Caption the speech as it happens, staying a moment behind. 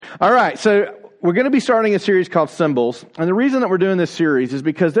All right, so we're going to be starting a series called Symbols. And the reason that we're doing this series is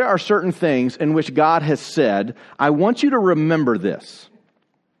because there are certain things in which God has said, I want you to remember this.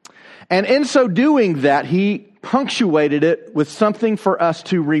 And in so doing that, He punctuated it with something for us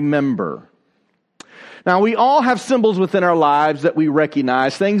to remember. Now, we all have symbols within our lives that we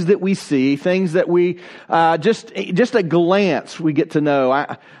recognize, things that we see, things that we, just a glance we get to know.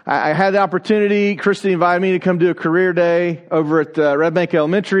 I had the opportunity, Christy invited me to come do a career day over at Red Bank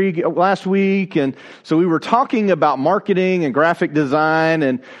Elementary last week. And so we were talking about marketing and graphic design.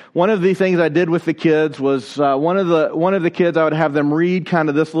 And one of the things I did with the kids was, one of the kids, I would have them read kind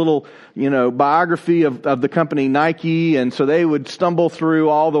of this little, biography of the company Nike. And so they would stumble through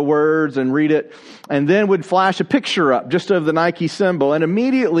all the words and read it. And then would flash a picture up just of the Nike symbol. And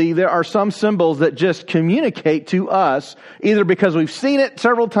immediately there are some symbols that just communicate to us, either because we've seen it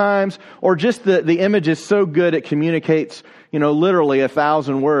several times or just the image is so good it communicates, literally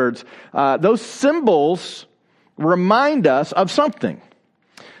 1,000 words. Those symbols remind us of something.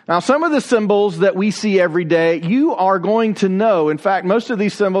 Now, some of the symbols that we see every day, you are going to know. In fact, most of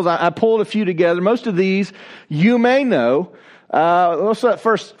these symbols, I pulled a few together. Most of these you may know. What's that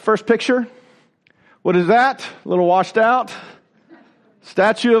first picture? What is that? A little washed out.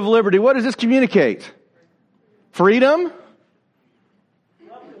 Statue of Liberty. What does this communicate? Freedom?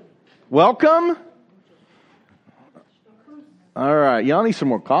 Welcome? All right. Y'all need some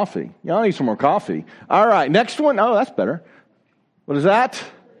more coffee. All right. Next one. Oh, that's better. What is that?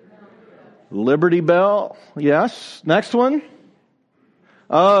 Liberty Bell. Yes. Next one.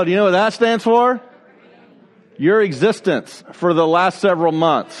 Oh, do you know what that stands for? Your existence for the last several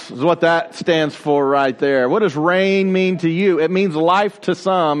months is what that stands for right there. What does reign mean to you? It means life to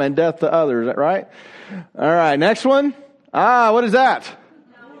some and death to others. Is that right? All right. Next one. What is that?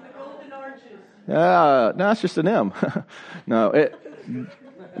 Golden arches. No, it's just an M. No,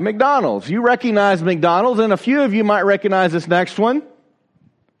 McDonald's. You recognize McDonald's, and a few of you might recognize this next one.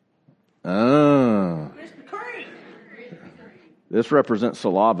 Oh. This represents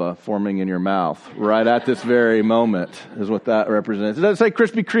saliva forming in your mouth right at this very moment is what that represents. It doesn't say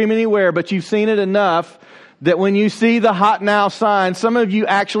Krispy Kreme anywhere, but you've seen it enough that when you see the hot now sign, some of you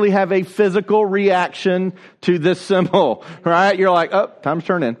actually have a physical reaction to this symbol, right? You're like, oh, time to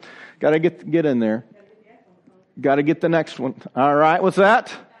turn in. Got to get in there. Got to get the next one. All right, what's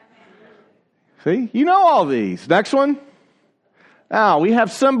that? See, you know all these. Next one. Now, we have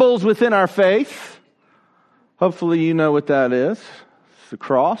symbols within our faith. Hopefully you know what that is. It's the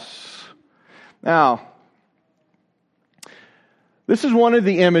cross. Now, this is one of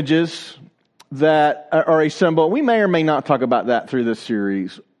the images that are a symbol. We may or may not talk about that through this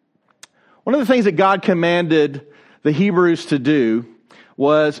series. One of the things that God commanded the Hebrews to do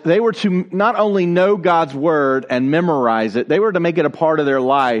was they were to not only know God's word and memorize it, they were to make it a part of their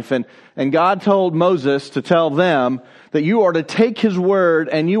life. And God told Moses to tell them that you are to take his word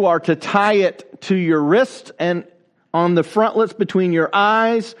and you are to tie it to your wrist and on the frontlets between your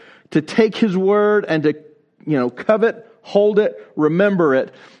eyes, to take his word and to, covet, hold it, remember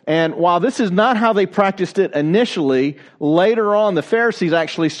it. And while this is not how they practiced it initially, later on the Pharisees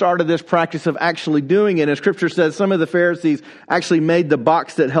actually started this practice of actually doing it. And Scripture says some of the Pharisees actually made the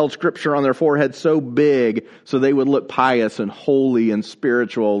box that held Scripture on their forehead so big so they would look pious and holy and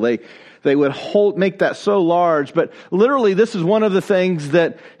spiritual. They would make that so large. But literally, this is one of the things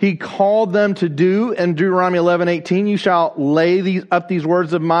that he called them to do in Deuteronomy 11:18. You shall lay these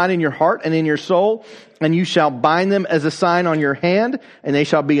words of mine in your heart and in your soul, and you shall bind them as a sign on your hand, and they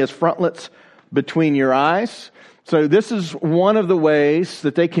shall be as frontlets between your eyes. So this is one of the ways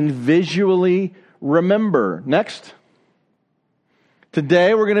that they can visually remember. Next.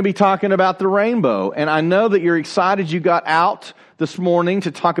 Today, we're going to be talking about the rainbow. And I know that you're excited you got out this morning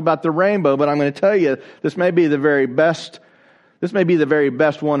to talk about the rainbow, but I'm going to tell you, this may be the very best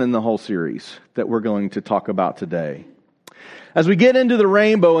one in the whole series that we're going to talk about today. As we get into the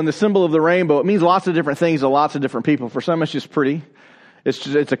rainbow and the symbol of the rainbow, it means lots of different things to lots of different people. For some, it's just pretty.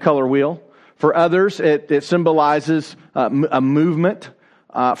 It's a color wheel. For others, it symbolizes a movement.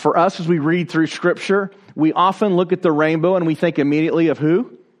 For us, as we read through Scripture, we often look at the rainbow and we think immediately of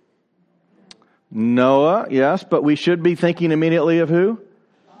who? Noah, yes, but we should be thinking immediately of who?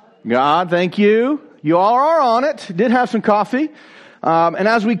 God, thank you. You all are on it. Did have some coffee. And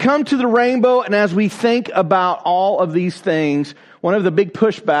as we come to the rainbow and as we think about all of these things, one of the big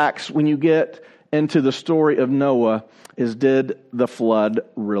pushbacks when you get into the story of Noah is, did the flood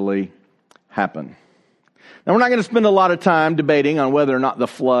really happen? Now, we're not going to spend a lot of time debating on whether or not the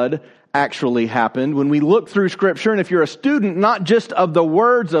flood actually happened. When we look through Scripture, and if you're a student, not just of the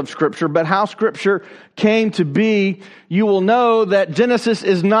words of Scripture, but how Scripture came to be, you will know that Genesis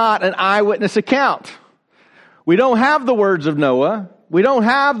is not an eyewitness account. We don't have the words of Noah. We don't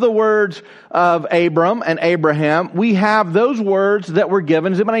have the words of Abram and Abraham. We have those words that were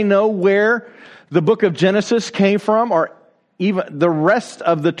given. Does anybody know where the book of Genesis came from, or even the rest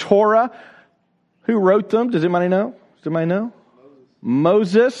of the Torah? Who wrote them? Does anybody know? Does anybody know?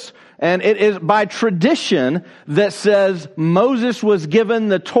 Moses. And it is by tradition that says Moses was given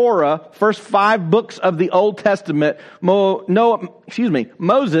the Torah, first 5 books of the Old Testament. Moses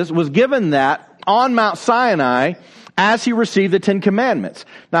was given that on Mount Sinai as he received the 10 Commandments.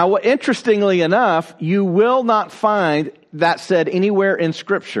 Now, interestingly enough, you will not find that said anywhere in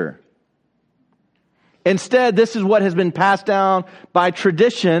Scripture. Instead, this is what has been passed down by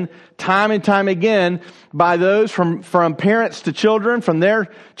tradition time and time again by those from parents to children, from their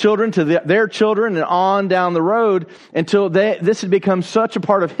children to their children, and on down the road until this has become such a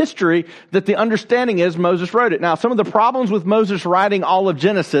part of history that the understanding is Moses wrote it. Now, some of the problems with Moses writing all of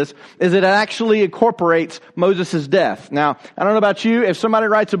Genesis is that it actually incorporates Moses' death. Now, I don't know about you, if somebody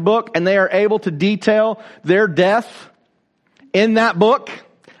writes a book and they are able to detail their death in that book,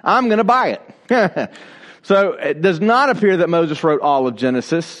 I'm going to buy it. So it does not appear that Moses wrote all of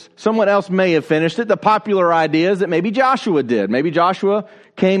Genesis. Someone else may have finished it. The popular idea is that maybe Joshua did. Maybe Joshua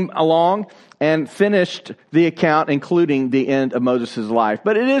came along and finished the account, including the end of Moses' life.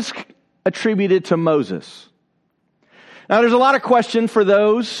 But it is attributed to Moses. Now, there's a lot of question for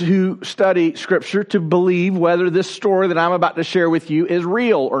those who study Scripture to believe whether this story that I'm about to share with you is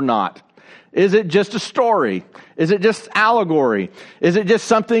real or not. Is it just a story? Is it just allegory? Is it just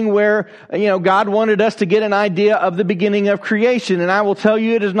something where, God wanted us to get an idea of the beginning of creation? And I will tell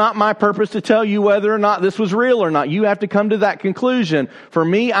you, it is not my purpose to tell you whether or not this was real or not. You have to come to that conclusion. For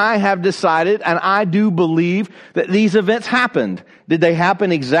me, I have decided, and I do believe, that these events happened. Did they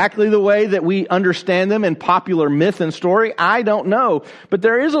happen exactly the way that we understand them in popular myth and story? I don't know. But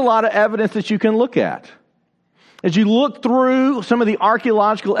there is a lot of evidence that you can look at. As you look through some of the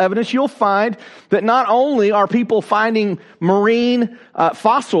archaeological evidence, you'll find that not only are people finding marine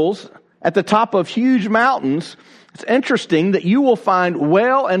fossils at the top of huge mountains, it's interesting that you will find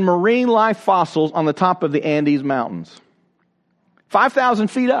whale and marine life fossils on the top of the Andes Mountains. 5,000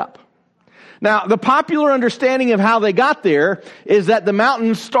 feet up. Now, the popular understanding of how they got there is that the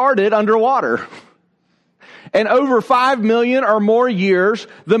mountains started underwater. And over 5 million or more years,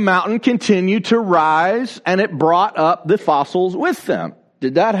 the mountain continued to rise, and it brought up the fossils with them.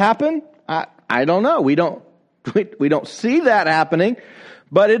 Did that happen? I don't know. We don't see that happening,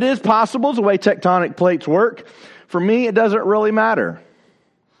 but it is possible. It's the way tectonic plates work. For me, it doesn't really matter.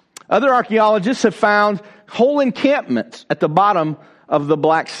 Other archaeologists have found whole encampments at the bottom of the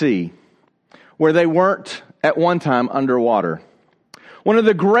Black Sea where they weren't at one time underwater. One of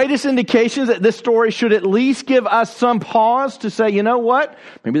the greatest indications that this story should at least give us some pause to say, you know what,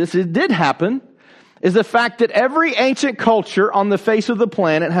 maybe this did happen, is the fact that every ancient culture on the face of the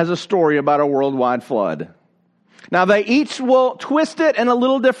planet has a story about a worldwide flood. Now, they each will twist it in a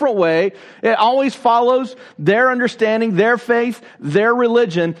little different way. It always follows their understanding, their faith, their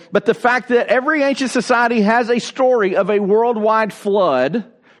religion. But the fact that every ancient society has a story of a worldwide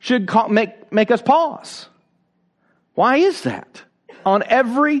flood should make us pause. Why is that? On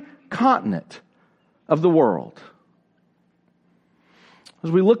every continent of the world.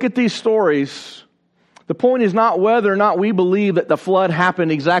 As we look at these stories, the point is not whether or not we believe that the flood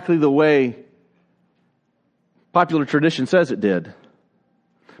happened exactly the way popular tradition says it did,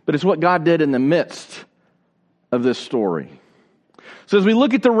 but it's what God did in the midst of this story. So as we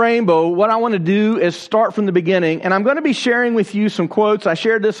look at the rainbow, what I want to do is start from the beginning, and I'm going to be sharing with you some quotes. I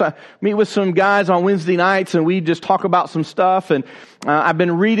shared this, I meet with some guys on Wednesday nights, and we just talk about some stuff, and I've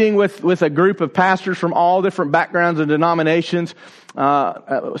been reading with a group of pastors from all different backgrounds and denominations,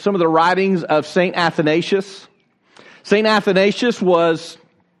 some of the writings of St. Athanasius. St. Athanasius was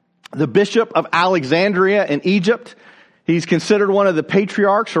the bishop of Alexandria in Egypt. He's considered one of the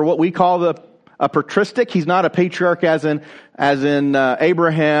patriarchs, or what we call a patristic. He's not a patriarch as in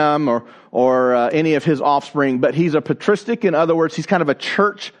Abraham or any of his offspring, but he's a patristic. In other words, he's kind of a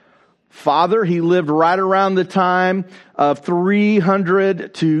church father. He lived right around the time of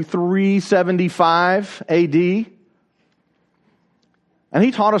 300 to 375 AD. And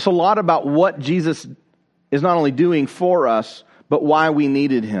he taught us a lot about what Jesus is not only doing for us, but why we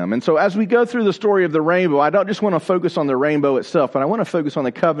needed him. And so as we go through the story of the rainbow, I don't just want to focus on the rainbow itself, but I want to focus on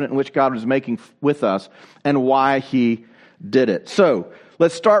the covenant in which God was making with us and why he did it. So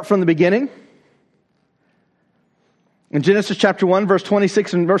let's start from the beginning. In Genesis chapter 1, verse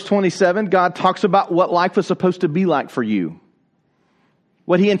 26 and verse 27, God talks about what life was supposed to be like for you.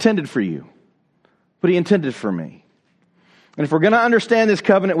 What He intended for you. What He intended for me. And if we're going to understand this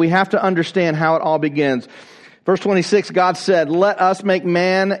covenant, we have to understand how it all begins. Verse 26, God said, "Let us make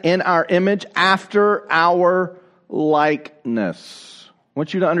man in our image after our likeness." I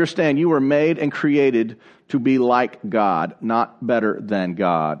want you to understand you were made and created to be like God, not better than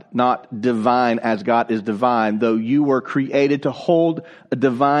God, not divine as God is divine, though you were created to hold a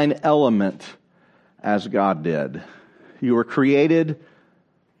divine element as God did. You were created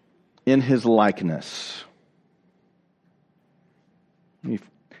in His likeness.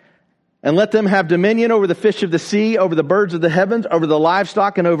 "And let them have dominion over the fish of the sea, over the birds of the heavens, over the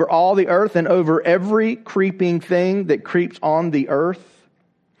livestock, and over all the earth, and over every creeping thing that creeps on the earth."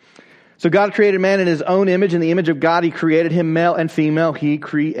 So God created man in His own image. In the image of God, He created him, male and female. He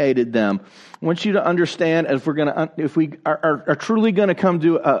created them. I want you to understand, if we are truly going to come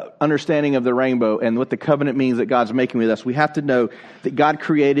to an understanding of the rainbow and what the covenant means that God's making with us, we have to know that God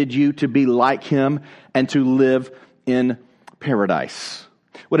created you to be like Him and to live in paradise.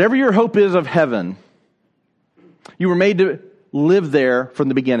 Whatever your hope is of heaven, you were made to live there from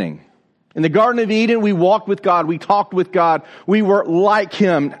the beginning. In the Garden of Eden, we walked with God. We talked with God. We were like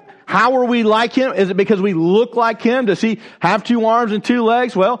Him. How are we like Him? Is it because we look like Him? Does He have 2 arms and 2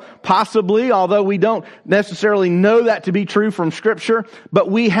 legs? Well, possibly, although we don't necessarily know that to be true from Scripture. But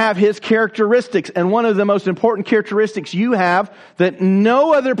we have His characteristics. And one of the most important characteristics you have that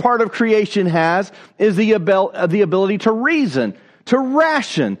no other part of creation has is the ability to reason, to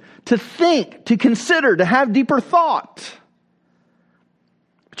ration, to think, to consider, to have deeper thought.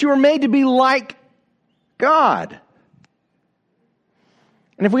 But you were made to be like God.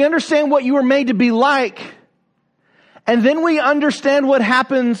 And if we understand what you were made to be like, and then we understand what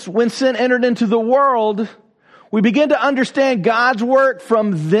happens when sin entered into the world, we begin to understand God's work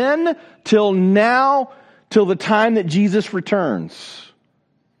from then till now, till the time that Jesus returns.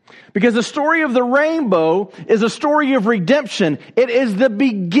 Because the story of the rainbow is a story of redemption. It is the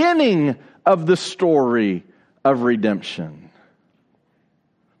beginning of the story of redemption.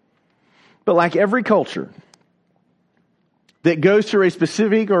 But like every culture that goes through a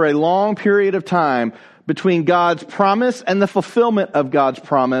specific or a long period of time between God's promise and the fulfillment of God's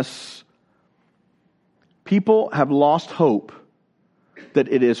promise, people have lost hope that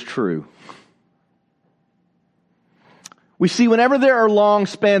it is true. We see whenever there are long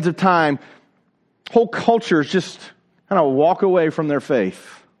spans of time, whole cultures just kind of walk away from their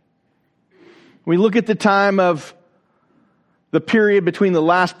faith. We look at the time of the period between the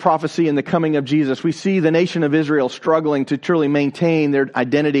last prophecy and the coming of Jesus. We see the nation of Israel struggling to truly maintain their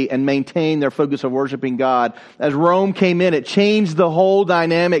identity and maintain their focus of worshiping God. As Rome came in, it changed the whole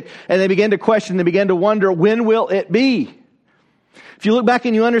dynamic, and they began to question, they began to wonder, when will it be? If you look back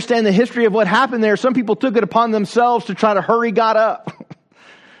and you understand the history of what happened there, some people took it upon themselves to try to hurry God up.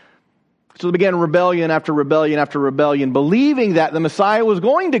 So they began rebellion after rebellion after rebellion, believing that the Messiah was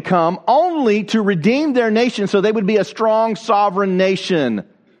going to come only to redeem their nation so they would be a strong, sovereign nation,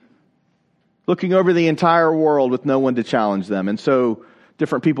 looking over the entire world with no one to challenge them. And so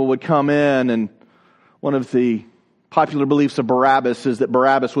different people would come in, and one of the popular beliefs of Barabbas is that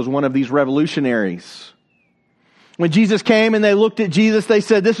Barabbas was one of these revolutionaries. When Jesus came and they looked at Jesus, they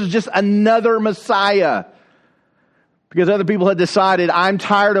said, "This is just another Messiah." Because other people had decided, I'm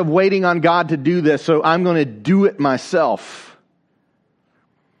tired of waiting on God to do this, so I'm going to do it myself.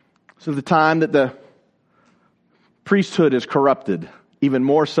 So the time that the priesthood is corrupted, even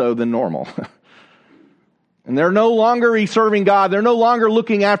more so than normal. And they're no longer serving God. They're no longer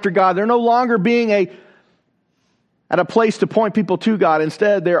looking after God. They're no longer being at a place to point people to God.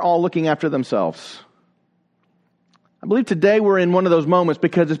 Instead, they're all looking after themselves. I believe today we're in one of those moments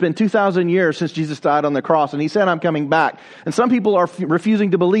because it's been 2,000 years since Jesus died on the cross, and He said, "I'm coming back." And some people are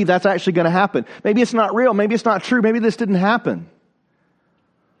refusing to believe that's actually going to happen. Maybe it's not real. Maybe it's not true. Maybe this didn't happen.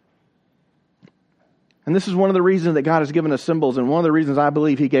 And this is one of the reasons that God has given us symbols, and one of the reasons I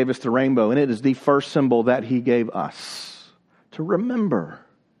believe He gave us the rainbow, and it is the first symbol that He gave us. To remember.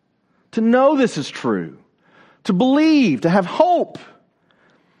 To know this is true. To believe. To have hope.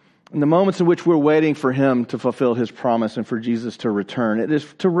 In the moments in which we're waiting for Him to fulfill His promise and for Jesus to return, it is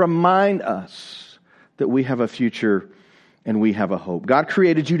to remind us that we have a future and we have a hope. God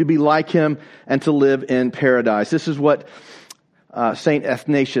created you to be like Him and to live in paradise. This is what St.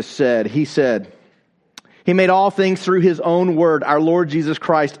 Athanasius said. He said, "He made all things through His own word, our Lord Jesus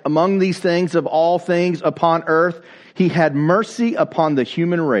Christ. Among these things of all things upon earth, He had mercy upon the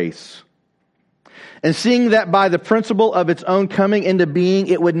human race. And seeing that by the principle of its own coming into being,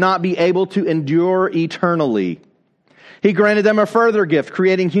 it would not be able to endure eternally, He granted them a further gift,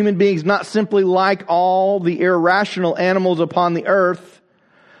 creating human beings not simply like all the irrational animals upon the earth,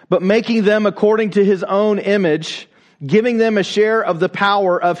 but making them according to His own image, giving them a share of the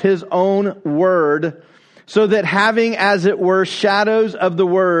power of His own word, so that having, as it were, shadows of the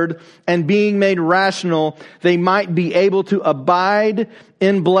word and being made rational, they might be able to abide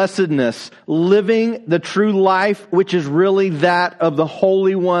in blessedness, living the true life, which is really that of the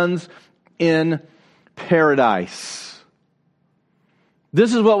holy ones in paradise.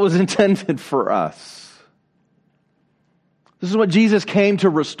 This is what was intended for us. This is what Jesus came to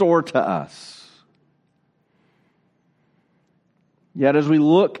restore to us. Yet as we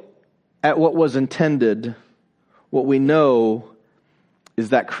look at what was intended, what we know is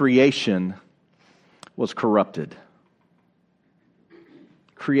that creation was corrupted.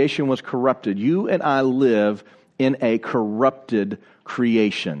 Creation was corrupted. You and I live in a corrupted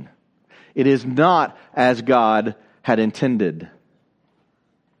creation. It is not as God had intended.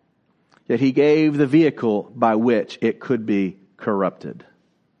 Yet He gave the vehicle by which it could be corrupted.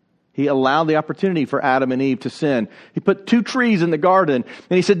 He allowed the opportunity for Adam and Eve to sin. He put 2 trees in the garden,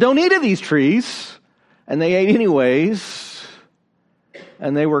 and He said, don't eat of these trees. And they ate anyways,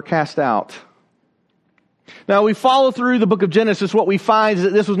 and they were cast out. Now, we follow through the book of Genesis. What we find is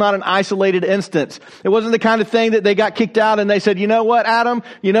that this was not an isolated instance. It wasn't the kind of thing that they got kicked out and they said, you know what, Adam?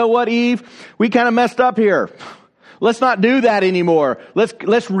 You know what, Eve? We kind of messed up here. Let's not do that anymore.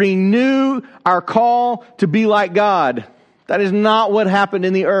 Let's renew our call to be like God. That is not what happened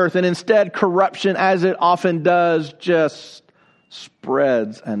in the earth. And instead, corruption, as it often does, just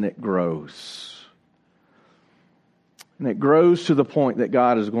spreads and it grows. And it grows to the point that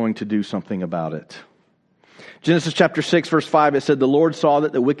God is going to do something about it. Genesis chapter 6, verse 5, it said, the Lord saw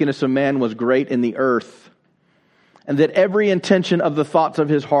that the wickedness of man was great in the earth, and that every intention of the thoughts of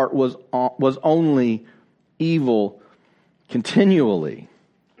his heart was only evil continually.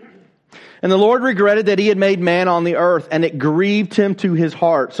 And the Lord regretted that He had made man on the earth, and it grieved Him to His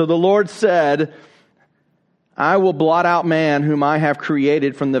heart. So the Lord said, I will blot out man whom I have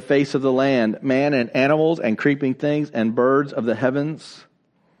created from the face of the land, man and animals and creeping things and birds of the heavens,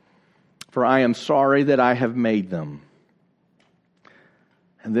 for I am sorry that I have made them.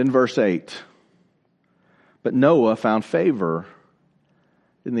 And then verse 8, but Noah found favor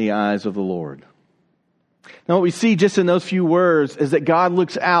in the eyes of the Lord. Now what we see just in those few words is that God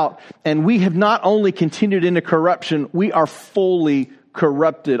looks out, and we have not only continued into corruption, we are fully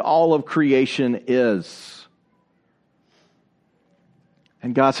corrupted. All of creation is.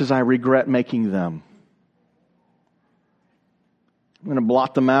 And God says, I regret making them. I'm going to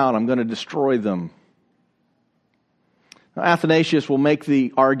blot them out. I'm going to destroy them. Now, Athanasius will make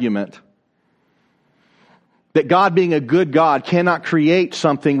the argument that God, being a good God, cannot create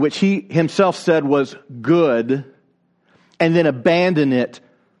something which He Himself said was good and then abandon it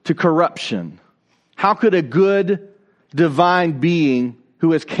to corruption. How could a good divine being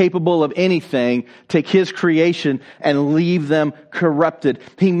who is capable of anything take His creation and leave them corrupted?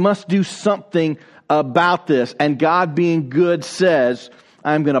 He must do something about this. And God, being good, says,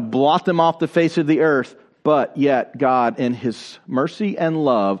 I'm going to blot them off the face of the earth. But yet God, in His mercy and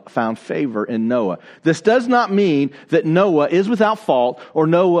love, found favor in Noah. This does not mean that Noah is without fault or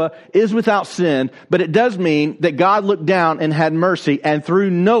Noah is without sin, but it does mean that God looked down and had mercy, and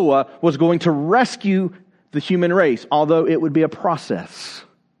through Noah was going to rescue the human race, although it would be a process.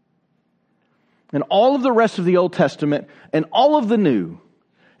 And all of the rest of the Old Testament and all of the New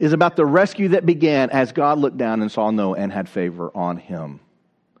is about the rescue that began as God looked down and saw Noah and had favor on him.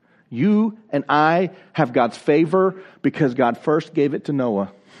 You and I have God's favor because God first gave it to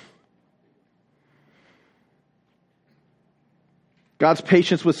Noah. God's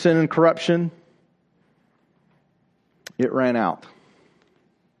patience with sin and corruption, it ran out.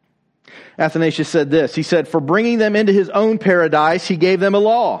 Athanasius said this. He said, for bringing them into His own paradise, He gave them a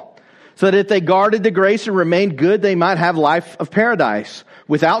law, so that if they guarded the grace and remained good, they might have life of paradise,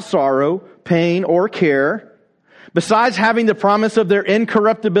 without sorrow, pain, or care, besides having the promise of their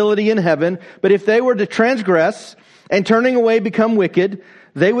incorruptibility in heaven. But if they were to transgress and turning away become wicked,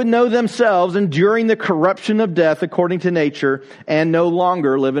 they would know themselves, enduring the corruption of death according to nature, and no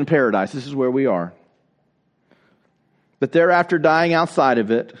longer live in paradise. This is where we are. But thereafter, dying outside of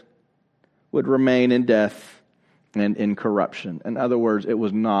it, would remain in death and in corruption. In other words, it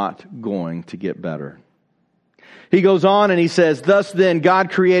was not going to get better. He goes on and he says, thus then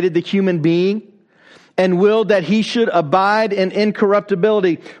God created the human being and willed that he should abide in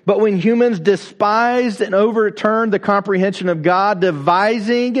incorruptibility. But when humans despised and overturned the comprehension of God,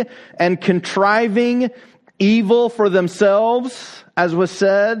 devising and contriving evil for themselves, as was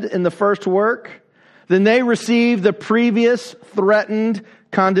said in the first work, Then they received the previous threatened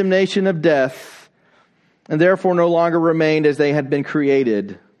condemnation of death, and therefore no longer remained as they had been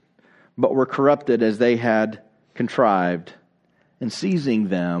created, but were corrupted as they had contrived. And seizing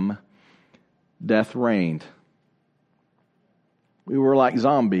them, death reigned. We were like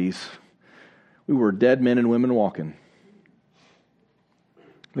zombies. We were dead men and women walking.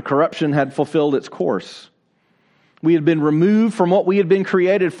 The corruption had fulfilled its course. We had been removed from what we had been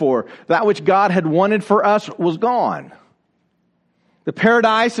created for. That which God had wanted for us was gone. The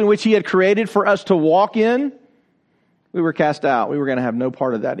paradise in which He had created for us to walk in, we were cast out. We were going to have no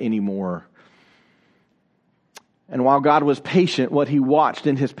part of that anymore. And while God was patient, what He watched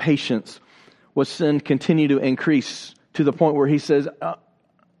in His patience was sin continue to increase to the point where He says,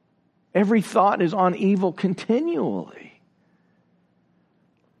 every thought is on evil continually.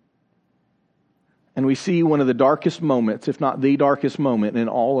 And we see one of the darkest moments, if not the darkest moment in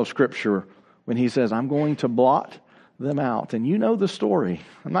all of Scripture, when He says, I'm going to blot them out. And you know the story.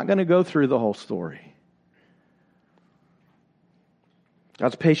 I'm not going to go through the whole story.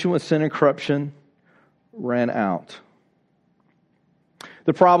 God's patience with sin and corruption ran out.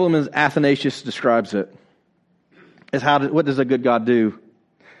 The problem, as Athanasius describes it, is what does a good God do?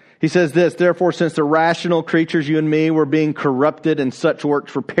 He says this, therefore, since the rational creatures, you and me, were being corrupted and such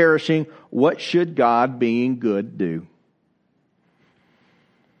works were perishing, what should God, being good, do?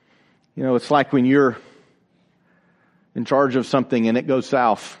 You know, it's like when you're in charge of something and it goes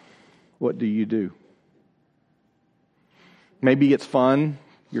south. What do you do? Maybe it's fun.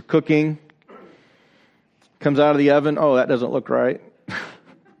 You're cooking. Comes out of the oven. Oh, that doesn't look right.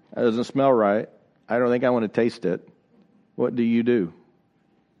 That doesn't smell right. I don't think I want to taste it. What do you do?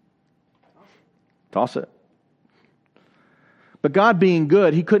 Toss it. But God being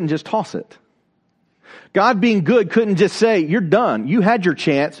good, He couldn't just toss it. God being good couldn't just say, you're done. You had your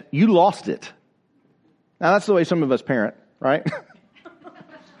chance. You lost it. Now that's the way some of us parent, right?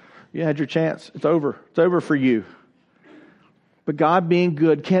 You had your chance. It's over. It's over for you. But God being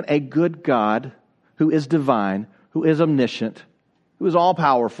good, can a good God who is divine, who is omniscient, who is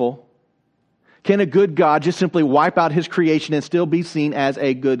all-powerful, can a good God just simply wipe out His creation and still be seen as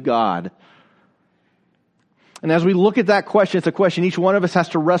a good God? And as we look at that question, it's a question each one of us has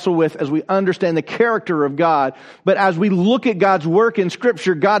to wrestle with as we understand the character of God. But as we look at God's work in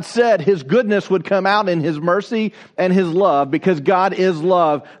Scripture, God said His goodness would come out in His mercy and His love, because God is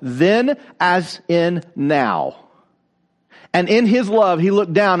love, then as in now. And in His love, He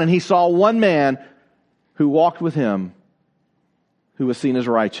looked down and He saw one man who walked with Him, who was seen as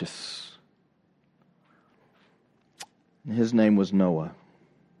righteous. And his name was Noah.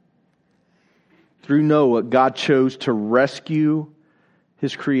 Through Noah, God chose to rescue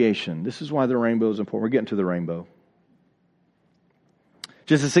His creation. This is why the rainbow is important. We're getting to the rainbow.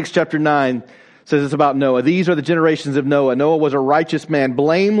 Genesis 6 chapter 9 says it's about Noah. These are the generations of Noah. Noah was a righteous man,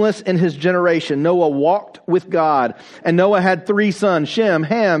 blameless in his generation. Noah walked with God. And Noah had 3 sons, Shem,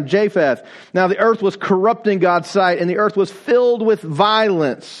 Ham, Japheth. Now the earth was corrupt in God's sight, and the earth was filled with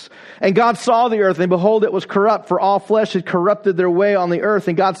violence. And God saw the earth, and behold, it was corrupt, for all flesh had corrupted their way on the earth.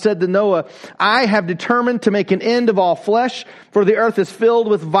 And God said to Noah, I have determined to make an end of all flesh, for the earth is filled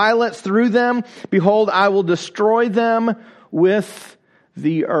with violence through them. Behold, I will destroy them with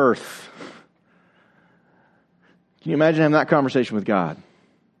the earth. Can you imagine having that conversation with God?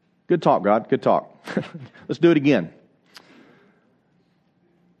 Good talk, God. Good talk. Let's do it again.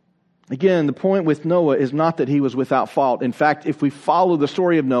 Again, the point with Noah is not that he was without fault. In fact, if we follow the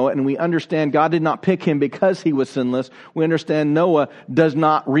story of Noah and we understand God did not pick him because he was sinless, we understand Noah does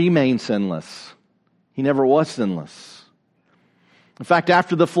not remain sinless. He never was sinless. In fact,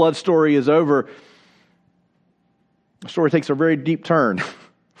 after the flood story is over, the story takes a very deep turn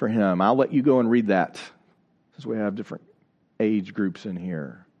for him. I'll let you go and read that, since we have different age groups in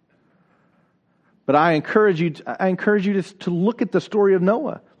here. But I encourage you to look at the story of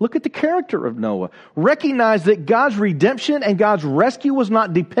Noah. Look at the character of Noah. Recognize that God's redemption and God's rescue was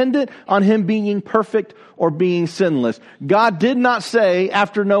not dependent on him being perfect or being sinless. God did not say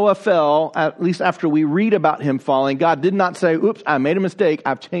after Noah fell, at least after we read about him falling, God did not say, oops, I made a mistake,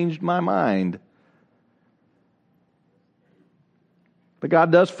 I've changed my mind. But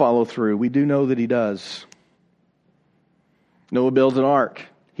God does follow through. We do know that He does. Noah builds an ark.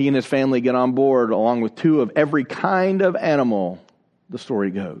 He and his family get on board along with 2 of every kind of animal, the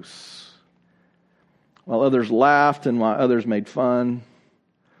story goes. While others laughed and while others made fun,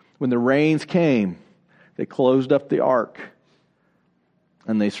 when the rains came, they closed up the ark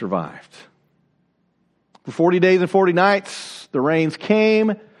and they survived. For 40 days and 40 nights, the rains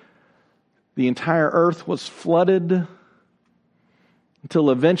came. The entire earth was flooded.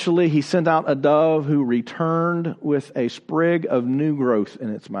 until eventually he sent out a dove who returned with a sprig of new growth in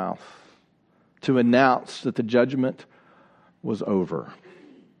its mouth to announce that the judgment was over.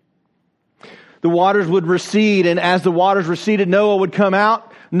 The waters would recede, and as the waters receded, Noah would come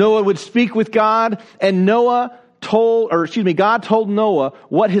out. Noah would speak with God, and God told Noah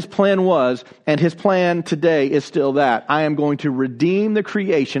what his plan was, and his plan today is still that. I am going to redeem the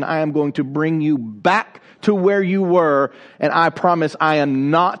creation. I am going to bring you back to where you were, and I promise I am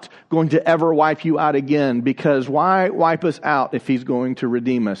not going to ever wipe you out again, because why wipe us out if he's going to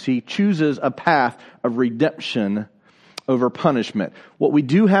redeem us? He chooses a path of redemption over punishment. What we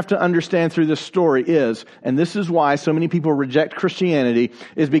do have to understand through this story is, and this is why so many people reject Christianity,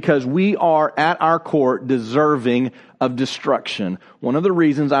 is because we are at our core deserving of destruction. One of the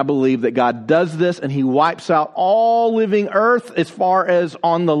reasons I believe that God does this and he wipes out all living earth as far as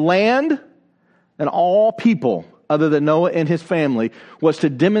on the land and all people other than Noah and his family was to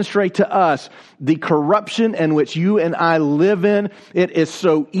demonstrate to us the corruption in which you and I live in. It is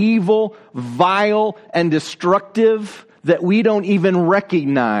so evil, vile, and destructive that we don't even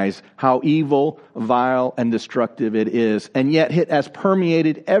recognize how evil, vile, and destructive it is. And yet it has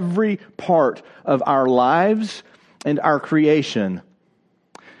permeated every part of our lives and our creation.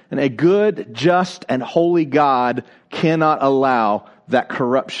 And a good, just, and holy God cannot allow that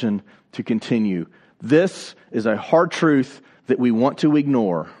corruption to continue. This is a hard truth that we want to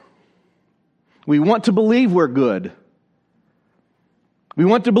ignore. We want to believe we're good. We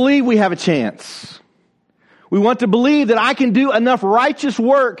want to believe we have a chance. We want to believe that I can do enough righteous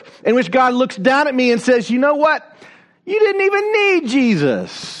work in which God looks down at me and says, you know what? You didn't even need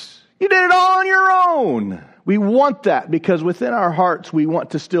Jesus. You did it all on your own. We want that because within our hearts we want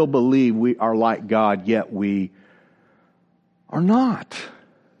to still believe we are like God, yet we are not.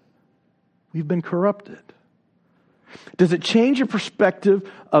 We've been corrupted. Does it change your perspective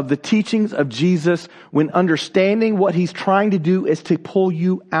of the teachings of Jesus when understanding what he's trying to do is to pull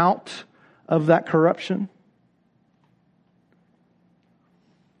you out of that corruption?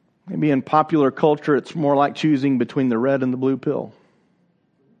 Maybe in popular culture, it's more like choosing between the red and the blue pill.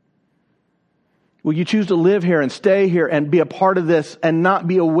 Will you choose to live here and stay here and be a part of this and not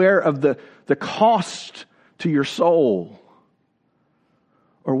be aware of the cost to your soul?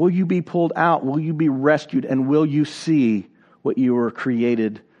 Or will you be pulled out? Will you be rescued? And will you see what you were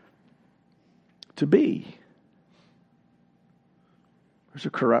created to be? There's a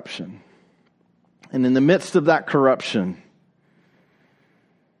corruption. And in the midst of that corruption,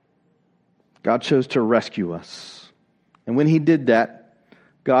 God chose to rescue us. And when he did that,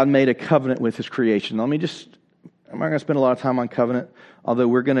 God made a covenant with his creation. I'm not going to spend a lot of time on covenant, although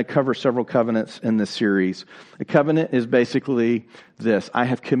we're going to cover several covenants in this series. A covenant is basically this: I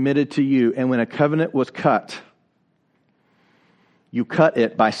have committed to you. And when a covenant was cut, you cut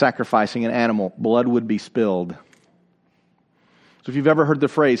it by sacrificing an animal. Blood would be spilled. So if you've ever heard the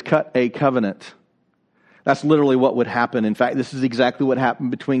phrase, cut a covenant, that's literally what would happen. In fact, this is exactly what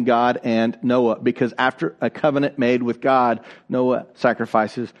happened between God and Noah, because after a covenant made with God, Noah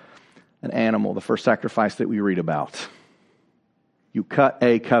sacrifices an animal, the first sacrifice that we read about. You cut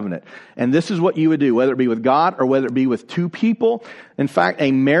a covenant. And this is what you would do, whether it be with God or whether it be with two people. In fact,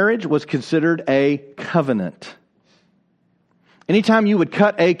 a marriage was considered a covenant. Anytime you would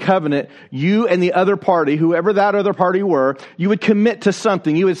cut a covenant, you and the other party, whoever that other party were, you would commit to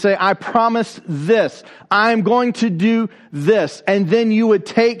something. You would say, I promise this. I'm going to do this. And then you would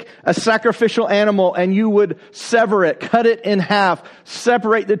take a sacrificial animal and you would sever it, cut it in half,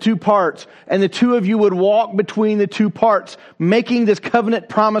 separate the two parts. And the two of you would walk between the two parts, making this covenant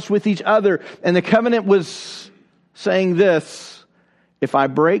promise with each other. And the covenant was saying this: if I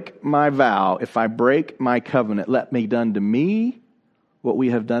break my vow, if I break my covenant, let me done to me what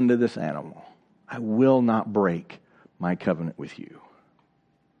we have done to this animal. I will not break my covenant with you.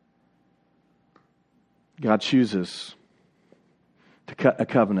 God chooses to cut a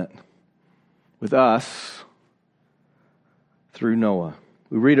covenant with us through Noah.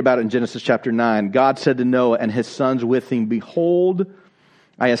 We read about it in Genesis chapter 9. God said to Noah and his sons with him, behold,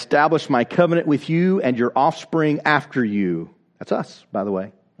 I establish my covenant with you and your offspring after you. That's us, by the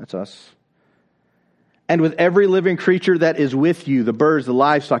way. That's us. And with every living creature that is with you, the birds, the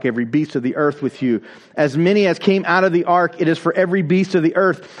livestock, every beast of the earth with you. As many as came out of the ark, it is for every beast of the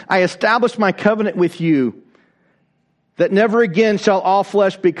earth. I establish my covenant with you, that never again shall all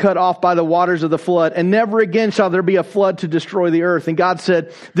flesh be cut off by the waters of the flood, and never again shall there be a flood to destroy the earth. And God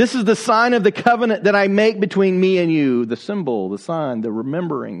said, this is the sign of the covenant that I make between me and you. The symbol, the sign, the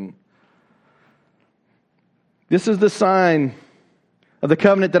remembering. This is the sign of the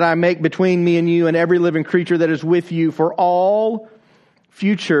covenant that I make between me and you and every living creature that is with you for all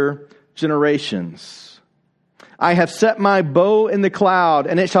future generations. I have set my bow in the cloud,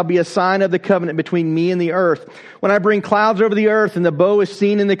 and it shall be a sign of the covenant between me and the earth. When I bring clouds over the earth and the bow is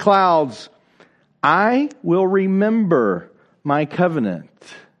seen in the clouds, I will remember my covenant.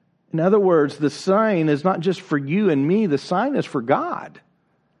 In other words, the sign is not just for you and me, the sign is for God.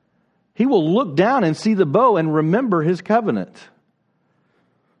 He will look down and see the bow and remember his covenant.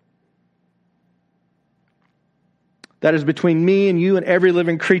 That is between me and you and every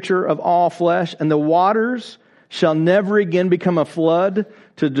living creature of all flesh, and the waters shall never again become a flood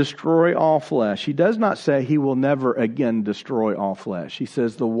to destroy all flesh. He does not say he will never again destroy all flesh. He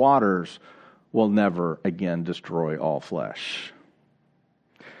says the waters will never again destroy all flesh.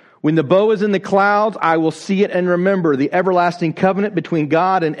 When the bow is in the clouds, I will see it and remember the everlasting covenant between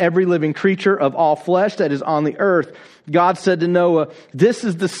God and every living creature of all flesh that is on the earth. God said to Noah, this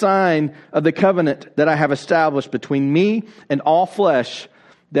is the sign of the covenant that I have established between me and all flesh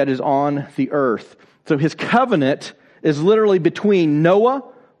that is on the earth. So his covenant is literally between Noah,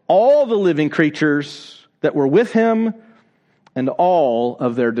 all the living creatures that were with him, and all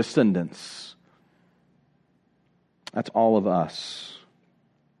of their descendants. That's all of us.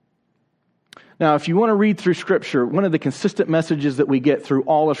 Now, if you want to read through Scripture, one of the consistent messages that we get through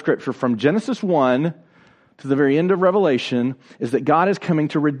all of Scripture, from Genesis 1 to the very end of Revelation, is that God is coming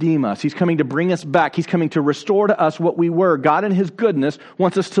to redeem us. He's coming to bring us back. He's coming to restore to us what we were. God in his goodness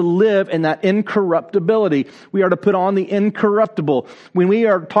wants us to live in that incorruptibility. We are to put on the incorruptible. When we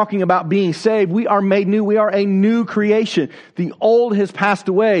are talking about being saved, we are made new. We are a new creation. The old has passed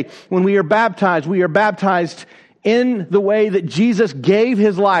away. When we are baptized in the way that Jesus gave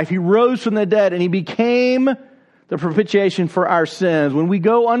his life. He rose from the dead and he became the propitiation for our sins. When we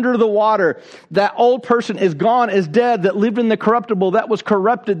go under the water, that old person is gone, is dead, that lived in the corruptible, that was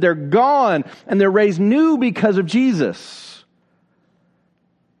corrupted. They're gone and they're raised new because of Jesus.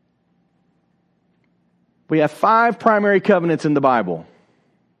 We have 5 primary covenants in the Bible.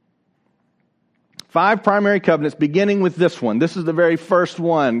 5 primary covenants, beginning with this one. This is the very first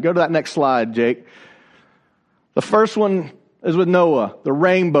one. Go to that next slide, Jake. The first one is with Noah, the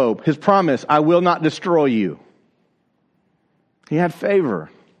rainbow, his promise, I will not destroy you. He had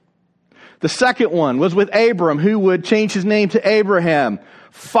favor. The second one was with Abram, who would change his name to Abraham.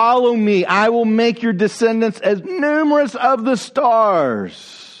 Follow me, I will make your descendants as numerous of the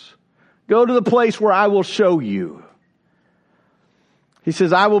stars. Go to the place where I will show you. He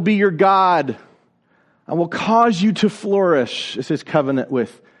says, I will be your God. I will cause you to flourish. It's his covenant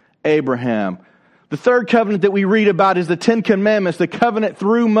with Abraham. The third covenant that we read about is the 10 Commandments, the covenant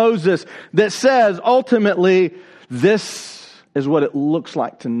through Moses that says, ultimately, this is what it looks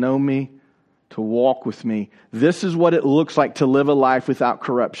like to know me, to walk with me. This is what it looks like to live a life without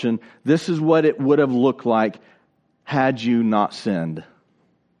corruption. This is what it would have looked like had you not sinned.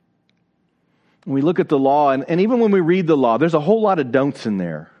 When we look at the law, and even when we read the law, there's a whole lot of don'ts in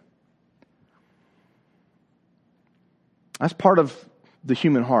there. That's part of the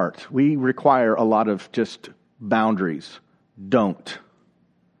human heart. We require a lot of just boundaries. Don't.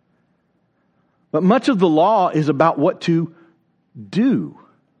 But much of the law is about what to do.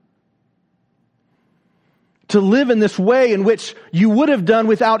 To live in this way in which you would have done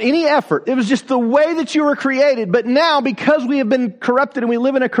without any effort. It was just the way that you were created. But now, because we have been corrupted and we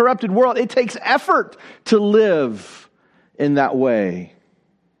live in a corrupted world, it takes effort to live in that way.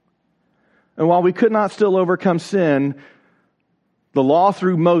 And while we could not still overcome sin, the law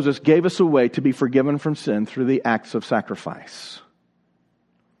through Moses gave us a way to be forgiven from sin through the acts of sacrifice.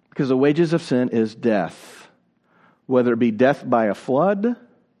 Because the wages of sin is death. Whether it be death by a flood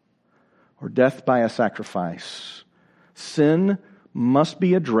or death by a sacrifice. Sin must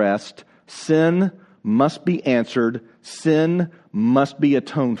be addressed. Sin must be answered. Sin must be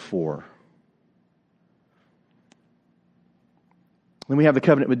atoned for. Then we have the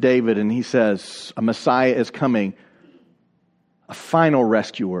covenant with David, and he says, a Messiah is coming. A final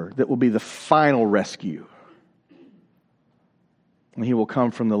rescuer that will be the final rescue. And he will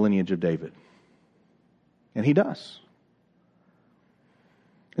come from the lineage of David. And he does.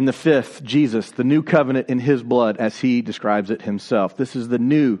 And the fifth, Jesus, the new covenant in his blood, as he describes it himself. This is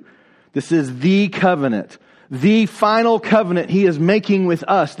the covenant, the final covenant he is making with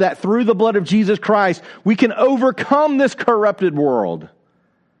us, that through the blood of Jesus Christ, we can overcome this corrupted world.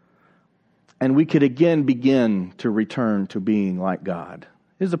 And we could again begin to return to being like God.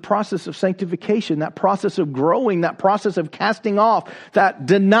 It is a process of sanctification, that process of growing, that process of casting off, that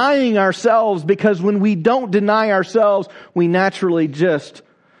denying ourselves, because when we don't deny ourselves, we naturally just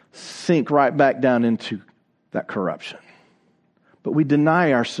sink right back down into that corruption. But we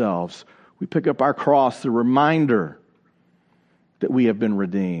deny ourselves. We pick up our cross, the reminder that we have been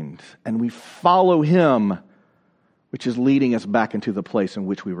redeemed. And we follow Him, which is leading us back into the place in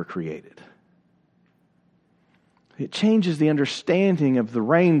which we were created. It changes the understanding of the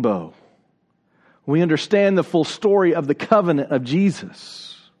rainbow. We understand the full story of the covenant of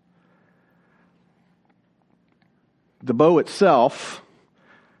Jesus. The bow itself,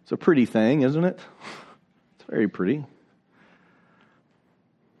 it's a pretty thing, isn't it? It's very pretty.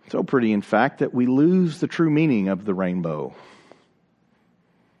 So pretty, in fact, that we lose the true meaning of the rainbow.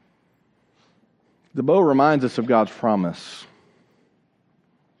 The bow reminds us of God's promise.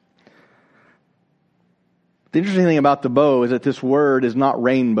 The interesting thing about the bow is that this word is not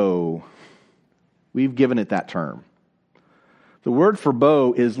rainbow. We've given it that term. The word for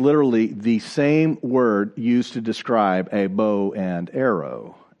bow is literally the same word used to describe a bow and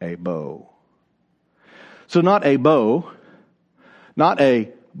arrow. A bow. So not a bow, not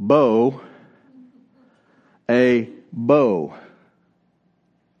a bow, a bow.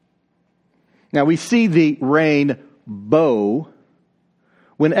 Now we see the rainbow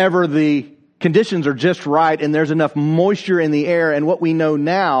whenever the conditions are just right and there's enough moisture in the air, and what we know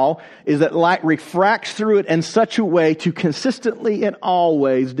now is that light refracts through it in such a way to consistently and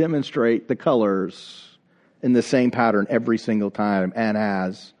always demonstrate the colors in the same pattern every single time, and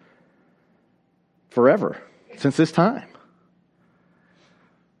has forever, since this time.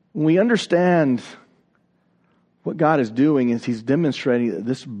 When we understand what God is doing, is He's demonstrating that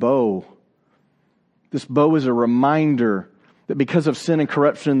this bow is a reminder that because of sin and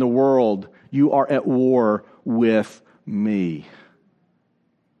corruption in the world, you are at war with me.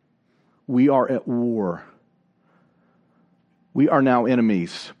 We are at war. We are now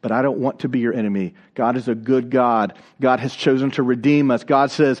enemies, but I don't want to be your enemy. God is a good God. God has chosen to redeem us.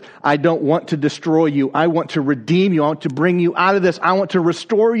 God says, I don't want to destroy you. I want to redeem you. I want to bring you out of this. I want to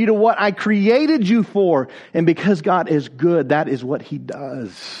restore you to what I created you for. And because God is good, that is what He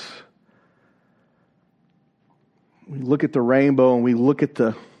does. We look at the rainbow and we look at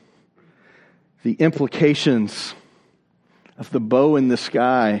the implications of the bow in the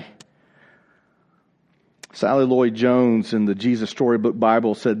sky. Sally Lloyd Jones in the Jesus Storybook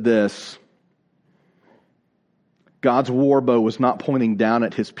Bible said this: God's war bow was not pointing down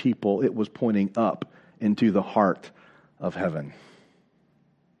at His people, it was pointing up into the heart of heaven.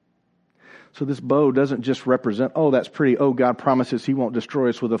 So this bow doesn't just represent, oh, that's pretty, oh, God promises He won't destroy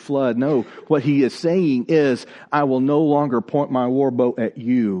us with a flood. No, what He is saying is, I will no longer point my war bow at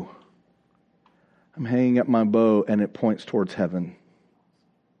you. I'm hanging up my bow and it points towards heaven.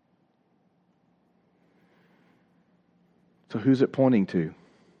 So who's it pointing to?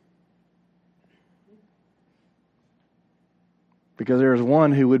 Because there is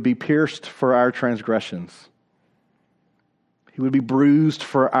one who would be pierced for our transgressions. He would be bruised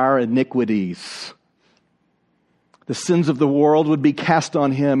for our iniquities. The sins of the world would be cast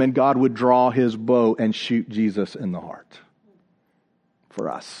on Him, and God would draw His bow and shoot Jesus in the heart for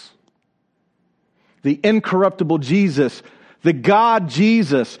us. The incorruptible Jesus, the God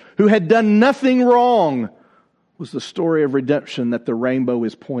Jesus, who had done nothing wrong, was the story of redemption that the rainbow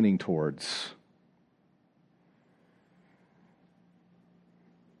is pointing towards.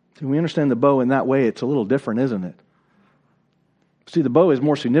 See, we understand the bow in that way, it's a little different, isn't it? See, the bow is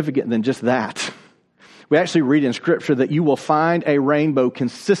more significant than just that. We actually read in Scripture that you will find a rainbow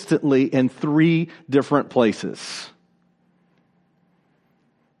consistently in 3 different places.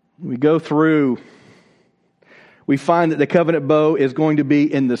 We go through, we find that the covenant bow is going to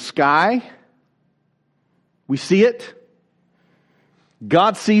be in the sky. We see it.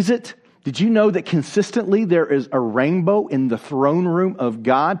 God sees it. Did you know that consistently there is a rainbow in the throne room of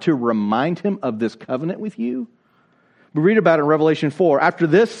God to remind Him of this covenant with you? We read about it in Revelation 4. After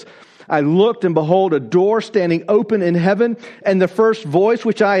this, I looked, and behold, a door standing open in heaven, and the first voice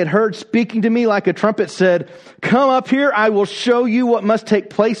which I had heard speaking to me like a trumpet said, Come up here, I will show you what must take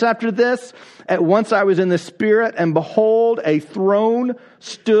place after this. At once I was in the Spirit, and behold, a throne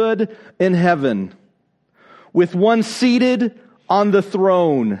stood in heaven, with one seated on the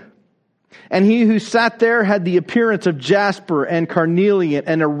throne. And he who sat there had the appearance of jasper and carnelian,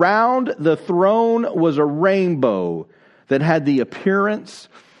 and around the throne was a rainbow that had the appearance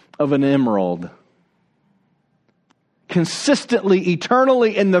of an emerald. Consistently,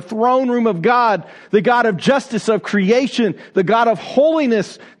 eternally in the throne room of God, the God of justice, of creation, the God of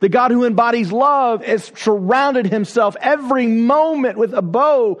holiness, the God who embodies love, has surrounded Himself every moment with a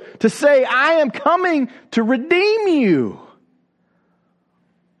bow to say, I am coming to redeem you.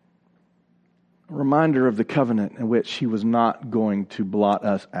 A reminder of the covenant in which He was not going to blot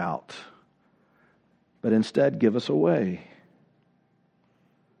us out, but instead give us away.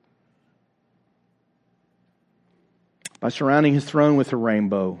 by surrounding his throne with a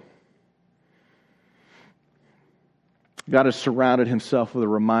rainbow. God has surrounded himself with a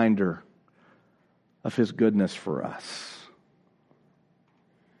reminder of his goodness for us.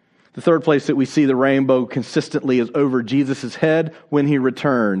 The third place that we see the rainbow consistently is over Jesus' head when he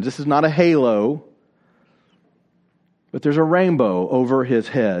returns. This is not a halo, but there's a rainbow over his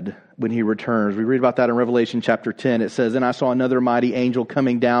head when he returns. We read about that in Revelation chapter 10. It says, "Then I saw another mighty angel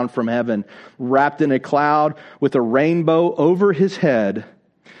coming down from heaven, wrapped in a cloud with a rainbow over his head.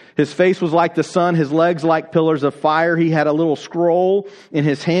 His face was like the sun, his legs like pillars of fire. He had a little scroll in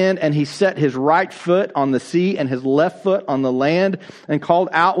his hand, and he set his right foot on the sea and his left foot on the land, and called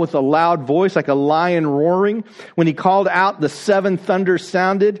out with a loud voice like a lion roaring. When he called out, the seven thunders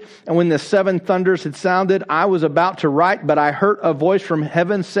sounded. And when the seven thunders had sounded, I was about to write, but I heard a voice from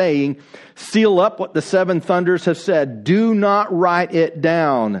heaven saying, 'Seal up what the seven thunders have said. Do not write it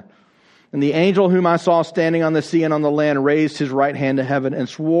down.' And the angel whom I saw standing on the sea and on the land raised his right hand to heaven and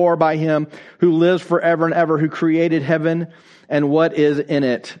swore by him who lives forever and ever, who created heaven and what is in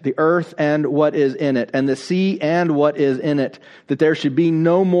it, the earth and what is in it, and the sea and what is in it, that there should be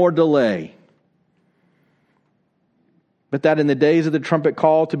no more delay. But that in the days of the trumpet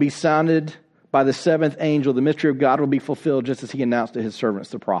call to be sounded by the seventh angel, the mystery of God will be fulfilled, just as he announced to his servants,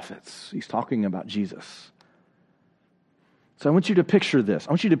 the prophets." He's talking about Jesus. So I want you to picture this.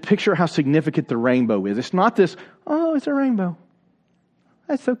 I want you to picture how significant the rainbow is. It's not this, "Oh, it's a rainbow.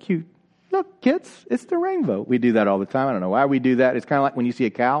 That's so cute. Look, kids, it's the rainbow." We do that all the time. I don't know why we do that. It's kind of like when you see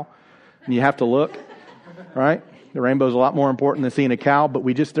a cow and you have to look, right? The rainbow is a lot more important than seeing a cow, but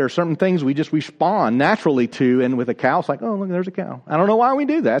there are certain things we respond naturally to, and with a cow, it's like, "Oh, look, there's a cow." I don't know why we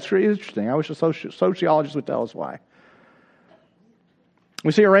do that. It's really interesting. I wish a sociologist would tell us why.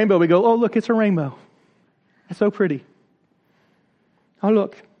 We see a rainbow, we go, "Oh, look, it's a rainbow. It's so pretty. Oh,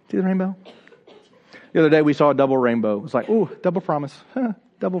 look, see the rainbow?" The other day we saw a double rainbow. It was like, "Oh, double promise. Huh,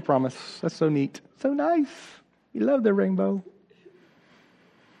 double promise. That's so neat. So nice. You love the rainbow."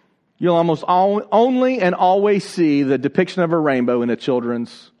 You'll almost only and always see the depiction of a rainbow in a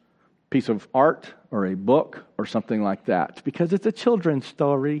children's piece of art or a book or something like that, because it's a children's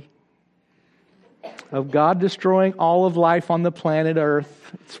story of God destroying all of life on the planet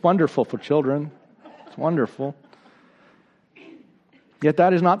Earth. It's wonderful for children. It's wonderful. Yet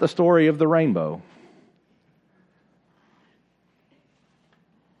that is not the story of the rainbow.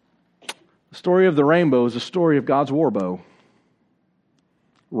 The story of the rainbow is the story of God's warbow,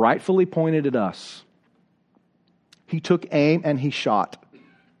 rightfully pointed at us. He took aim and he shot.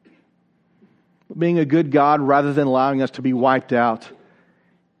 But being a good God, rather than allowing us to be wiped out,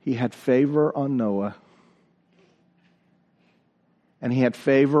 he had favor on Noah. And he had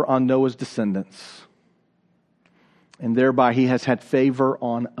favor on Noah's descendants. And thereby he has had favor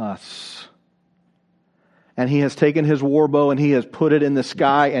on us. And he has taken his warbow and he has put it in the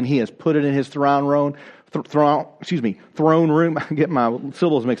sky, and he has put it in his throne room. I get my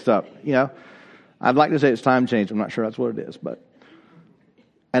syllables mixed up. I'd like to say it's time change. I'm not sure that's what it is,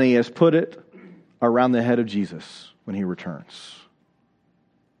 and he has put it around the head of Jesus when he returns,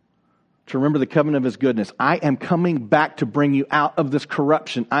 to remember the covenant of his goodness. I am coming back to bring you out of this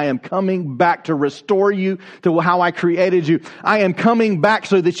corruption. I am coming back to restore you to how I created you. I am coming back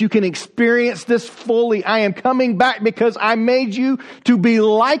so that you can experience this fully. I am coming back because I made you to be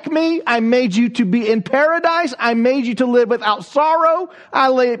like me. I made you to be in paradise. I made you to live without sorrow. I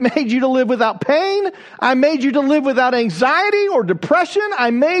made you to live without pain. I made you to live without anxiety or depression.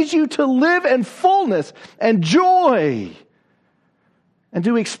 I made you to live in fullness and joy, and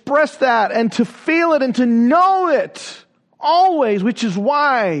to express that, and to feel it, and to know it always, which is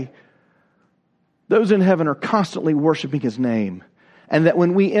why those in heaven are constantly worshiping his name. And that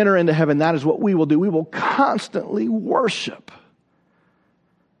when we enter into heaven, that is what we will do. We will constantly worship,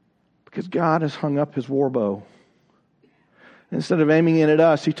 because God has hung up his warbow. Instead of aiming it at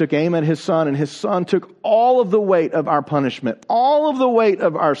us, he took aim at his son, and his son took all of the weight of our punishment, all of the weight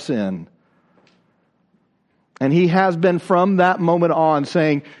of our sin. And he has been from that moment on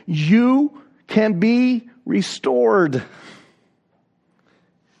saying, "You can be restored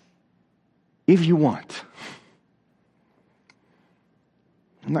if you want.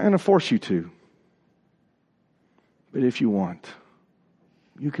 I'm not going to force you to. But if you want,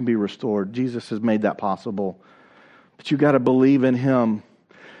 you can be restored." Jesus has made that possible. But you got to believe in him.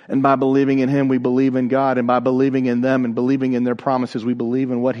 And by believing in him, we believe in God. And by believing in them and believing in their promises, we believe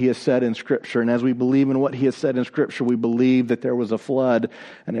in what he has said in Scripture. And as we believe in what he has said in Scripture, we believe that there was a flood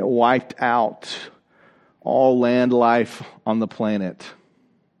and it wiped out all land life on the planet.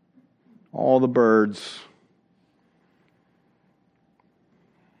 All the birds.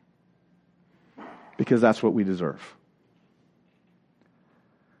 Because that's what we deserve.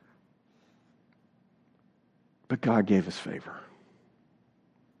 But God gave us favor.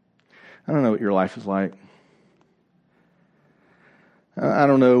 I don't know what your life is like. I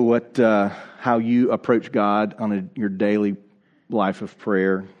don't know how you approach God on your daily life of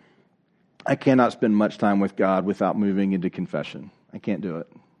prayer. I cannot spend much time with God without moving into confession. I can't do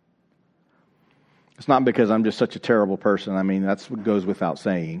it. It's not because I'm just such a terrible person. I mean, that's what goes without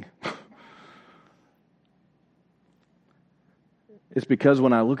saying. It's because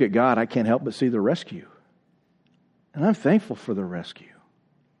when I look at God, I can't help but see the rescue. And I'm thankful for the rescue.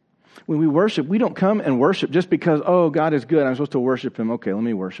 When we worship, we don't come and worship just because, oh, God is good, I'm supposed to worship Him. Okay, let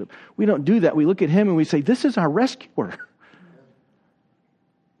me worship. We don't do that. We look at Him and we say, this is our rescuer.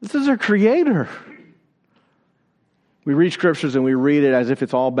 This is our Creator. We read Scriptures and we read it as if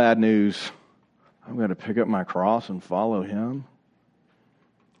it's all bad news. I'm going to pick up my cross and follow Him.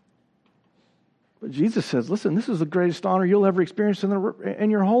 But Jesus says, listen, this is the greatest honor you'll ever experience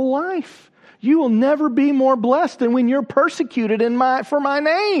in your whole life. You will never be more blessed than when you're persecuted for my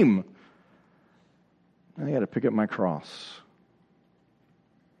name. I got to pick up my cross.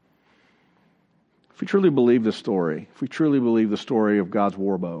 If we truly believe the story, if we truly believe the story of God's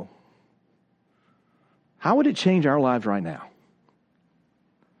war bow, how would it change our lives right now?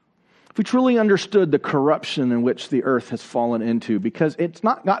 If we truly understood the corruption in which the earth has fallen into, because it's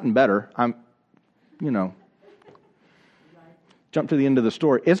not gotten better. Jump to the end of the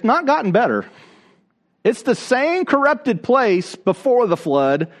story. It's not gotten better. It's the same corrupted place before the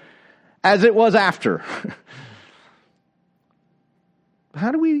flood as it was after.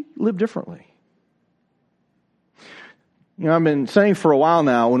 How do we live differently? I've been saying for a while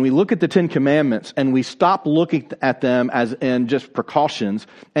now, when we look at the Ten Commandments and we stop looking at them as in just precautions,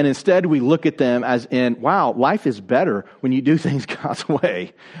 and instead we look at them as in, wow, life is better when you do things God's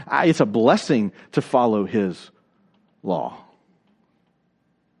way. It's a blessing to follow His law.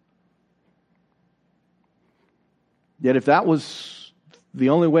 Yet if that was the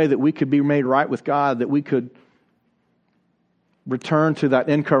only way that we could be made right with God, that we could return to that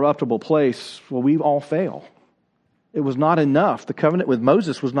incorruptible place, well, we all fail. It was not enough. The covenant with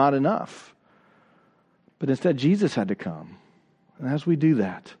Moses was not enough. But instead, Jesus had to come. And as we do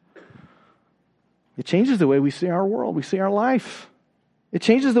that, it changes the way we see our world, we see our life. It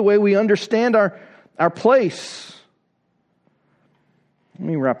changes the way we understand our place. Let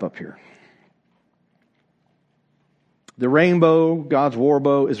me wrap up here. The rainbow, God's war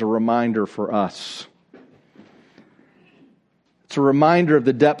bow, is a reminder for us. It's a reminder of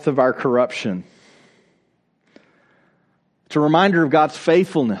the depth of our corruption. It's a reminder of God's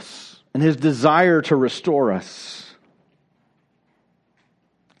faithfulness and His desire to restore us.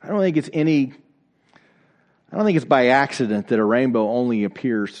 I don't think it's by accident that a rainbow only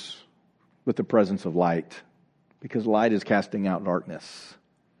appears with the presence of light, because light is casting out darkness.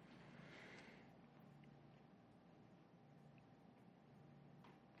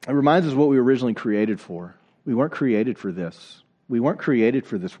 It reminds us what we were originally created for. We weren't created for this. We weren't created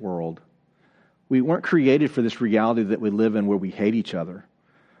for this world. We weren't created for this reality that we live in where we hate each other.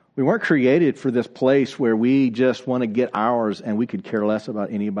 We weren't created for this place where we just want to get ours and we could care less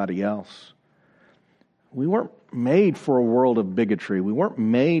about anybody else. We weren't made for a world of bigotry. We weren't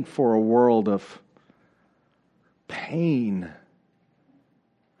made for a world of pain.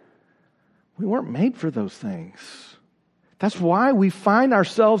 We weren't made for those things. That's why we find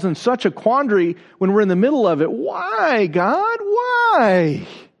ourselves in such a quandary when we're in the middle of it. Why, God? Why?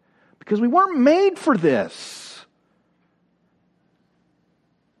 Because we weren't made for this.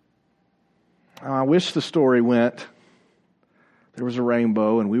 I wish the story went, there was a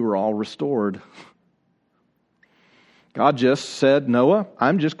rainbow and we were all restored. God just said, Noah,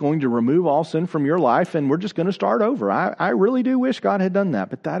 I'm just going to remove all sin from your life and we're just going to start over. I really do wish God had done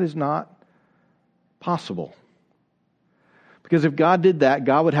that, but that is not possible. Because if God did that,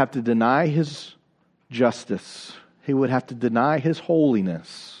 God would have to deny His justice. He would have to deny His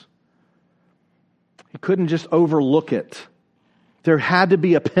holiness. He couldn't just overlook it. There had to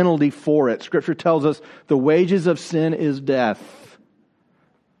be a penalty for it. Scripture tells us the wages of sin is death.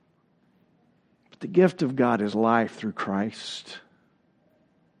 But the gift of God is life through Christ.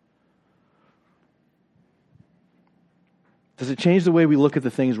 Does it change the way we look at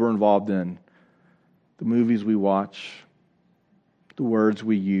the things we're involved in? The movies we watch, the words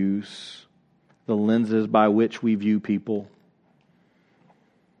we use, the lenses by which we view people?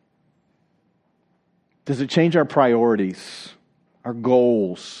 Does it change our priorities, our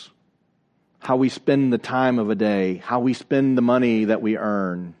goals, how we spend the time of a day, how we spend the money that we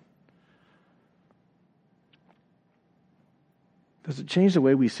earn? Does it change the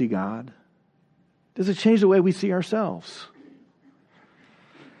way we see God? Does it change the way we see ourselves?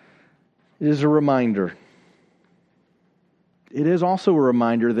 It is a reminder it is also a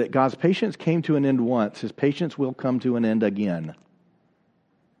reminder that God's patience came to an end once. His patience will come to an end again.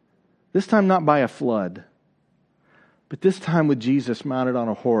 This time not by a flood, but this time with Jesus mounted on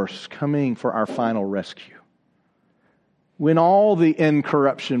a horse coming for our final rescue. When all the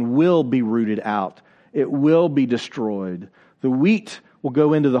incorruption will be rooted out, it will be destroyed. The wheat will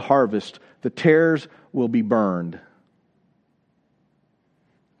go into the harvest. The tares will be burned.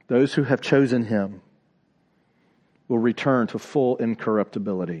 Those who have chosen Him will return to full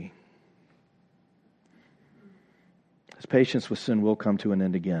incorruptibility. His patience with sin will come to an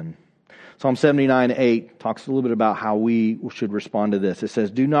end again. Psalm 79:8 talks a little bit about how we should respond to this. It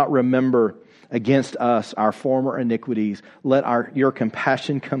says, "Do not remember against us our former iniquities. Let your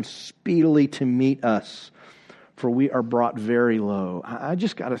compassion come speedily to meet us, for we are brought very low." I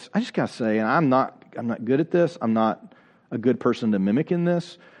just gotta say, and I'm not good at this. I'm not a good person to mimic in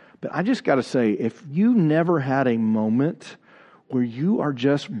this. But I just got to say, if you never had a moment where you are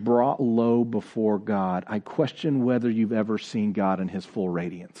just brought low before God, I question whether you've ever seen God in His full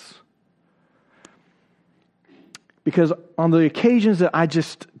radiance. Because on the occasions that I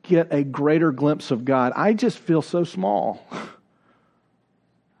just get a greater glimpse of God, I just feel so small.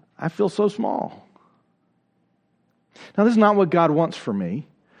 I feel so small. Now, this is not what God wants for me.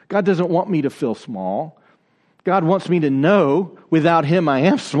 God doesn't want me to feel small. God wants me to know without Him I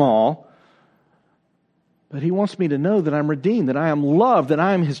am small. But He wants me to know that I'm redeemed, that I am loved, that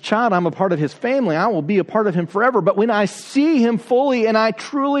I am His child, I'm a part of His family, I will be a part of Him forever. But when I see Him fully and I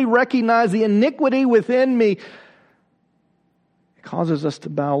truly recognize the iniquity within me, it causes us to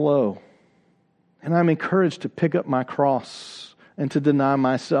bow low. And I'm encouraged to pick up my cross and to deny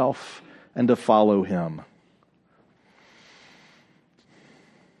myself and to follow Him.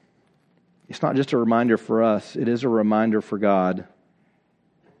 It's not just a reminder for us, it is a reminder for God.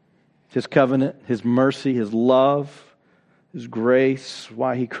 His covenant, His mercy, His love, His grace,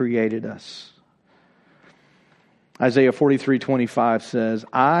 why He created us. Isaiah 43:25 says,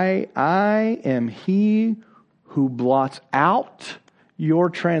 I am He who blots out your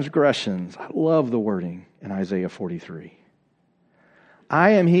transgressions. I love the wording in Isaiah 43.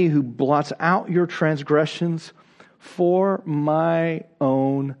 I am He who blots out your transgressions for my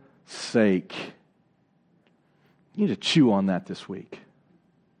own sake. You need to chew on that this week.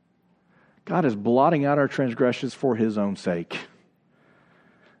 God is blotting out our transgressions for His own sake.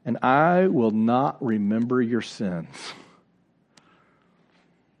 And I will not remember your sins.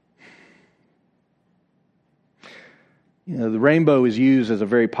 You know, the rainbow is used as a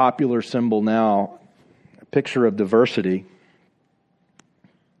very popular symbol now, a picture of diversity.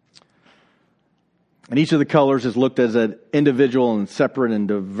 And each of the colors is looked as an individual and separate and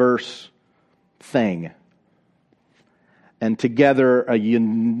diverse thing. And together, a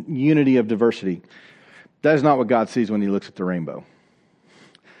unity of diversity. That is not what God sees when He looks at the rainbow.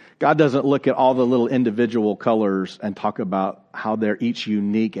 God doesn't look at all the little individual colors and talk about how they're each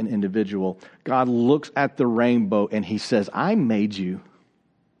unique and individual. God looks at the rainbow and He says, I made you.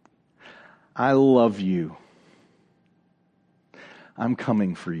 I love you. I'm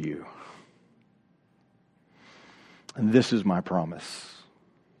coming for you. And this is my promise.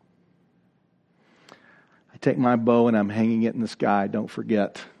 I take my bow and I'm hanging it in the sky. Don't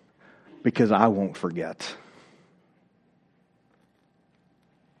forget, because I won't forget.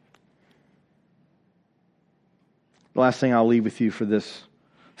 The last thing I'll leave with you for this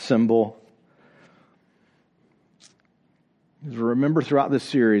symbol is remember throughout this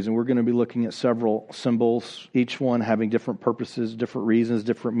series, and we're going to be looking at several symbols, each one having different purposes, different reasons,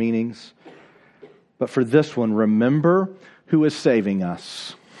 different meanings. But for this one, remember who is saving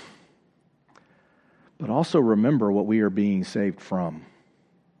us. But also remember what we are being saved from.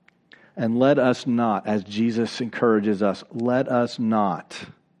 And let us not, as Jesus encourages us, let us not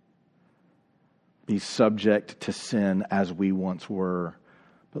be subject to sin as we once were,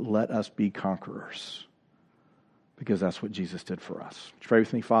 but let us be conquerors, because that's what Jesus did for us. Would you pray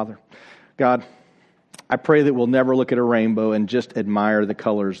with me, Father? God, I pray that we'll never look at a rainbow and just admire the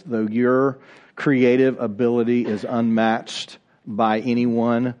colors, though your creative ability is unmatched by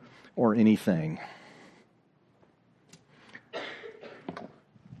anyone or anything.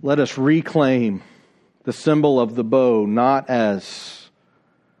 Let us reclaim the symbol of the bow not as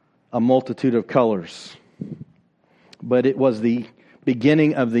a multitude of colors, but it was the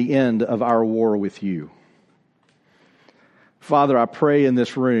beginning of the end of our war with you. Father, I pray in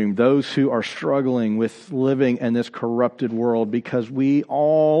this room, those who are struggling with living in this corrupted world, because we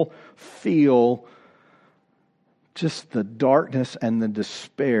all feel just the darkness and the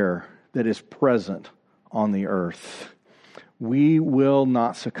despair that is present on the earth. We will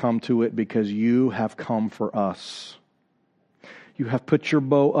not succumb to it because you have come for us. You have put your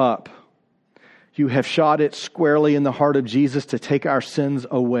bow up. You have shot it squarely in the heart of Jesus to take our sins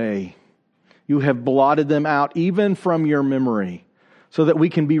away. You have blotted them out even from your memory so that we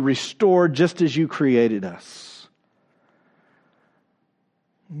can be restored just as you created us.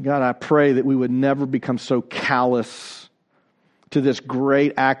 God, I pray that we would never become so callous to this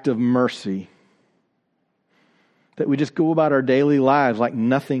great act of mercy that we just go about our daily lives like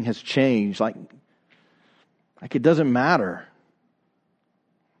nothing has changed, like it doesn't matter.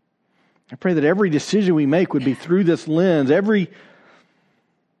 I pray that every decision we make would be through this lens. Every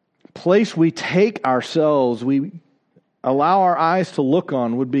place we take ourselves, we allow our eyes to look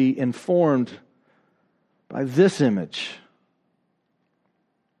on, would be informed by this image,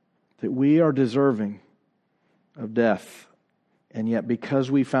 that we are deserving of death. And yet because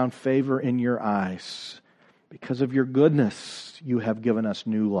we found favor in your eyes, because of your goodness, you have given us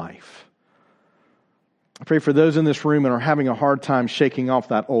new life. I pray for those in this room and are having a hard time shaking off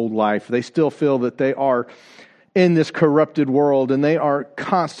that old life. They still feel that they are in this corrupted world and they are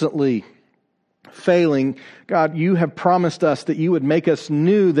constantly failing. God, you have promised us that you would make us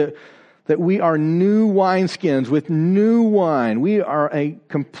new, that we are new wineskins with new wine. We are a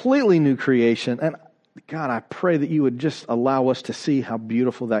completely new creation. And God, I pray that you would just allow us to see how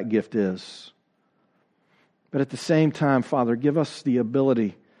beautiful that gift is. But at the same time, Father, give us the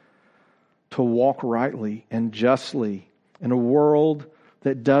ability to walk rightly and justly in a world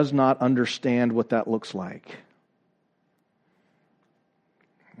that does not understand what that looks like.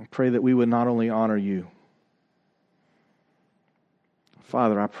 I pray that we would not only honor you,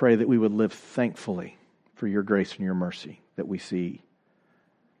 Father, I pray that we would live thankfully for your grace and your mercy that we see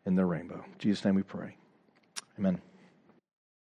in the rainbow. In Jesus' name we pray. Amen.